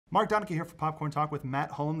Mark Donica here for Popcorn Talk with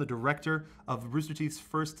Matt Hullum, the director of Rooster Teeth's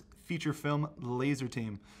first feature film, Laser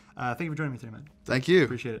Team. Thank you for joining me today, man. Thank you.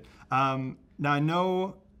 Appreciate it. Now, I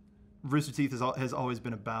know Rooster Teeth has always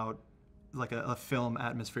been about like a film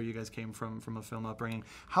atmosphere. You guys came from a film upbringing.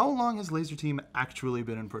 How long has Laser Team actually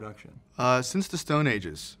been in production? Since the Stone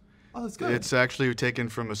Ages. Oh, that's good. It's actually taken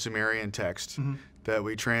from a Sumerian text that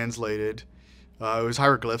we translated. It was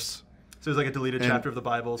hieroglyphs. So it's like a deleted chapter of the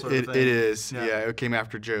Bible sort of thing? It is, yeah. It came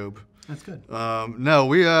after Job. That's good. No,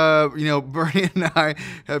 we, Burnie and I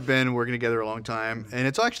have been working together a long time, and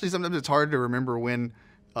it's actually sometimes it's hard to remember when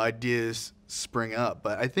ideas spring up.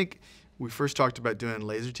 But I think we first talked about doing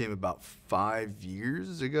Laser Team about 5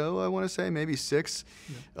 years ago, I want to say, maybe 6,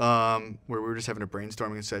 where we were just having a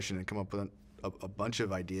brainstorming session and come up with a bunch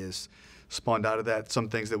of ideas spawned out of that. Some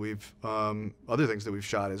things that we've, other things that we've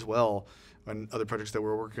shot as well, and other projects that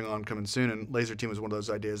we're working on coming soon. And Laser Team was one of those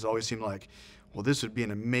ideas. It always seemed like, well, this would be an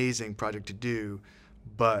amazing project to do,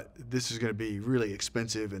 but this is going to be really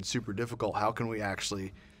expensive and super difficult. How can we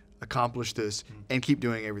actually accomplish this and keep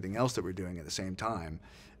doing everything else that we're doing at the same time?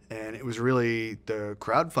 And it was really the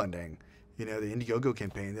crowdfunding, the Indiegogo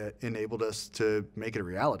campaign that enabled us to make it a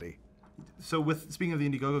reality. So speaking of the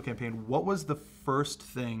Indiegogo campaign, what was the first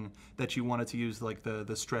thing that you wanted to use like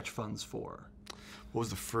the stretch funds for? What was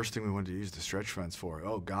the first thing we wanted to use the stretch funds for?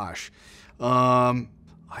 Oh gosh,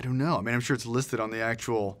 I don't know. I mean, I'm sure it's listed on the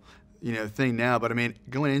actual, thing now. But I mean,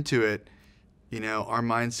 going into it, our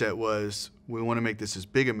mindset was we want to make this as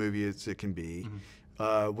big a movie as it can be.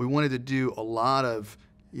 We wanted to do a lot of,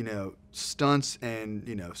 stunts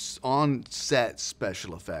and on-set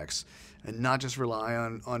special effects, and not just rely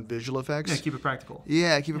on visual effects. Yeah, keep it practical.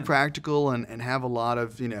 Yeah, keep it practical and have a lot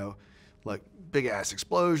of like big ass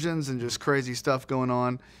explosions and just crazy stuff going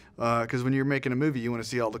on. Because when you're making a movie, you want to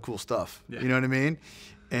see all the cool stuff. Yeah. You know what I mean?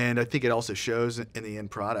 And I think it also shows in the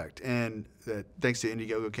end product. And thanks to the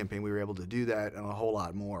Indiegogo campaign, we were able to do that and a whole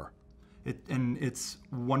lot more. And it's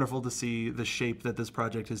wonderful to see the shape that this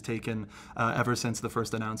project has taken ever since the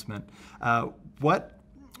first announcement. What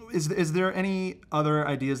is there any other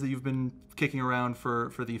ideas that you've been kicking around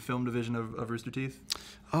for the film division of Rooster Teeth?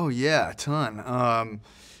 Oh yeah, a ton.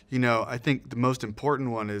 I think the most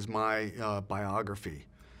important one is my biography.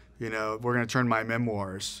 We're going to turn my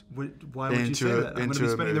memoirs Why would you say that? I'm going to be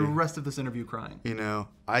spending the rest of this interview crying.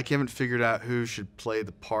 I haven't figured out who should play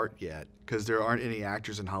the part yet, because there aren't any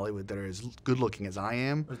actors in Hollywood that are as good looking as I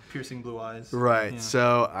am. With piercing blue eyes. Right. Yeah.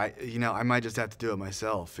 So I might just have to do it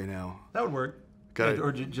myself. That would work.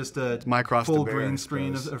 Or just a full green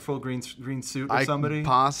screen or full green suit of somebody.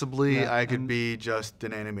 Possibly, I could be just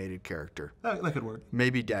an animated character. That could work.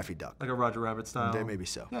 Maybe Daffy Duck. Like a Roger Rabbit style. Maybe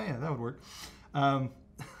so. Yeah, that would work.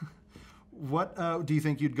 What do you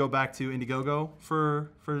think you'd go back to Indiegogo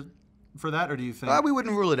for that, or do you think we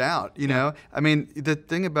wouldn't rule it out? I mean, the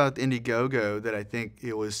thing about Indiegogo that I think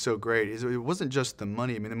it was so great is it wasn't just the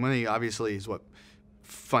money. I mean, the money obviously is what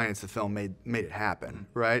financed the film, made it happen,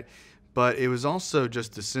 right? But it was also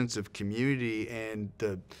just the sense of community and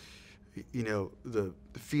the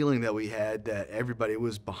feeling that we had that everybody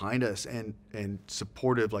was behind us and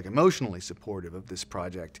supportive, like emotionally supportive of this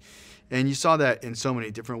project. And you saw that in so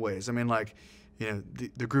many different ways. I mean, like,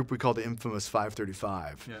 the group we called the infamous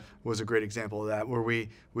 535 was a great example of that, where we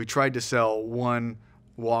tried to sell one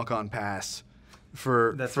walk-on pass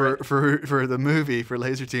for the movie, for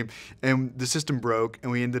Laser Team, and the system broke,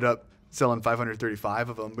 and we ended up selling 535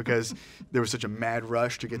 of them because there was such a mad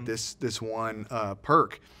rush to get this one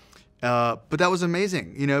perk. But that was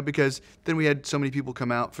amazing, because then we had so many people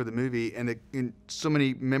come out for the movie, and so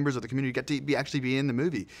many members of the community got to actually be in the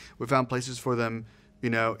movie. We found places for them,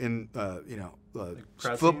 in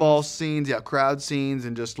football scenes, crowd scenes,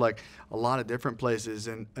 and just like a lot of different places.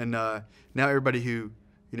 And now everybody who,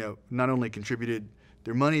 not only contributed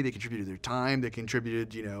their money, they contributed their time, they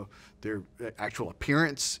contributed, their actual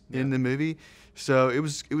appearance in the movie. So it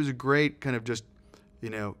was a great kind of just,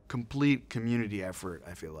 complete community effort,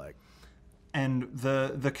 I feel like. And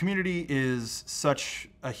the community is such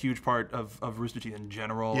a huge part of Rooster Teeth in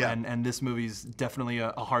general, and this movie's definitely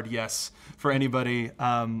a hard yes for anybody.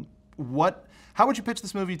 How would you pitch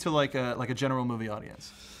this movie to like a general movie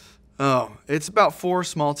audience? Oh, it's about 4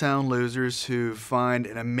 small-town losers who find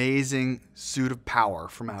an amazing suit of power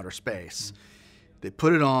from outer space. They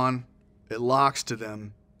put it on, it locks to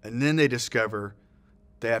them, and then they discover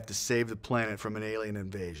they have to save the planet from an alien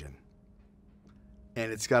invasion.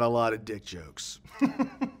 And it's got a lot of dick jokes.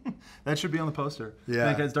 That should be on the poster.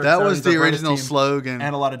 Yeah, that was the original slogan.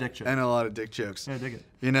 And a lot of dick jokes. And a lot of dick jokes. Yeah, I dig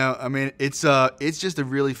it. I mean, it's just a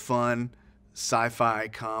really fun sci-fi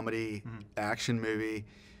comedy action movie.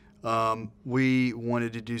 We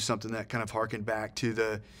wanted to do something that kind of harkened back to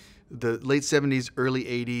the late 70s, early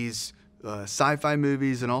 80s sci-fi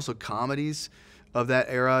movies and also comedies of that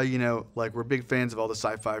era. You know, like we're big fans of all the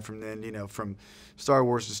sci-fi from then, you know, from Star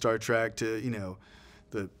Wars to Star Trek to, you know,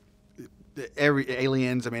 every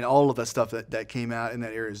Aliens. I mean, all of that stuff that came out in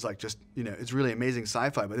that era is like just, you know, it's really amazing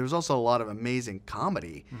sci-fi. But there was also a lot of amazing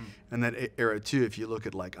comedy in that era too. If you look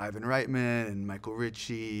at like Ivan Reitman and Michael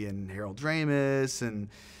Ritchie and Harold Ramis and,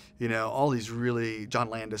 you know, all these really, John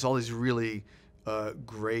Landis, all these really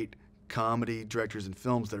great comedy directors and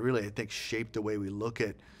films that really, I think, shaped the way we look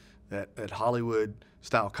at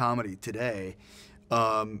Hollywood-style comedy today,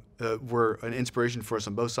 were an inspiration for us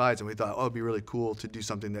on both sides. And we thought, oh, it'd be really cool to do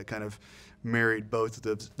something that kind of married both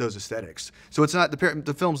of those aesthetics. So it's not,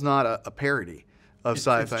 the film's not a parody of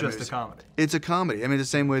sci-fi movies. It's just a comedy. It's a comedy. I mean, the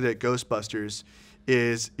same way that Ghostbusters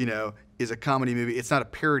is, you know, is a comedy movie. It's not a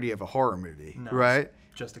parody of a horror movie, right?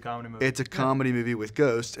 It's just a comedy movie. It's a comedy movie with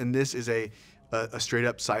ghosts, and this is a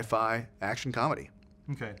straight-up sci-fi action comedy.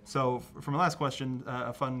 Okay, so from a last question,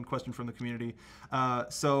 a fun question from the community.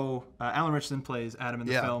 Alan Ritchson plays Adam in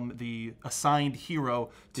the film, the assigned hero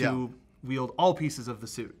to wield all pieces of the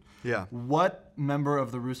suit. Yeah. What member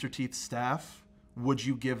of the Rooster Teeth staff would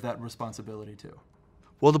you give that responsibility to?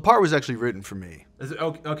 Well, the part was actually written for me. Is it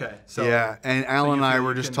okay? So yeah, and Alan and I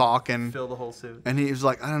were just talking. Fill the whole suit. And he was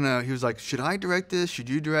like, I don't know. He was like, should I direct this? Should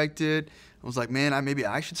you direct it? I was like, man, maybe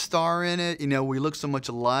I should star in it. You know, we look so much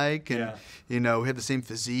alike, and you know, we have the same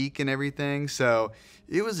physique and everything. So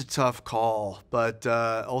it was a tough call, but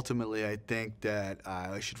ultimately, I think that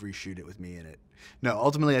I should reshoot it with me in it. No,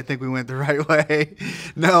 ultimately, I think we went the right way.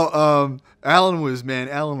 No, Alan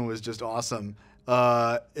was just awesome.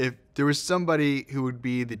 If there was somebody who would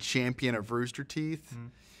be the champion of Rooster Teeth,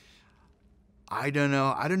 I don't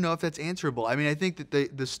know. I don't know if that's answerable. I mean, I think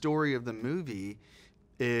that the story of the movie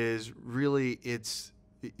is really, it's,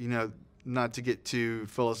 you know, not to get too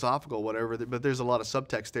philosophical, whatever, but there's a lot of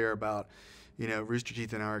subtext there about, you know, Rooster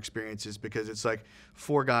Teeth and our experiences, because it's like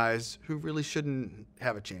 4 guys who really shouldn't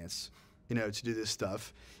have a chance, you know, to do this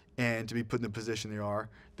stuff and to be put in the position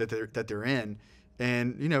that they're in.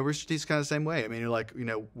 And, you know, Rooster Teeth's kind of the same way. I mean, you're like, you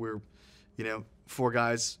know, we're, you know, 4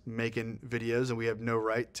 guys making videos, and we have no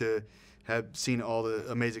right to have seen all the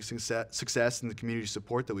amazing success and the community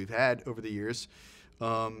support that we've had over the years.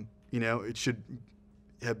 You know, it should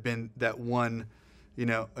have been that one, you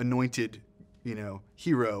know, anointed, you know,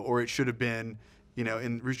 hero, or it should have been, you know,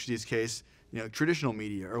 in Rooster Teeth's case, you know, traditional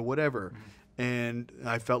media or whatever. And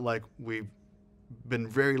I felt like we've been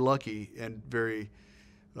very lucky and very,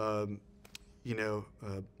 you know,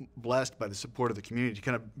 blessed by the support of the community to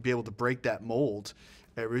kind of be able to break that mold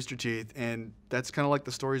at Rooster Teeth. And that's kind of like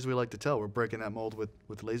the stories we like to tell. We're breaking that mold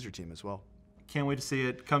with Laser Team as well. Can't wait to see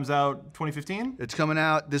it. Comes out 2015? It's coming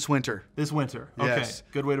out this winter. This winter. Okay. Yes.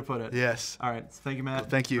 Good way to put it. Yes. All right. Thank you, Matt. Well,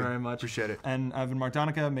 thank you very much. Appreciate it. And I've been Mark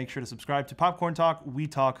Donica. Make sure to subscribe to Popcorn Talk. We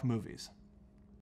talk movies.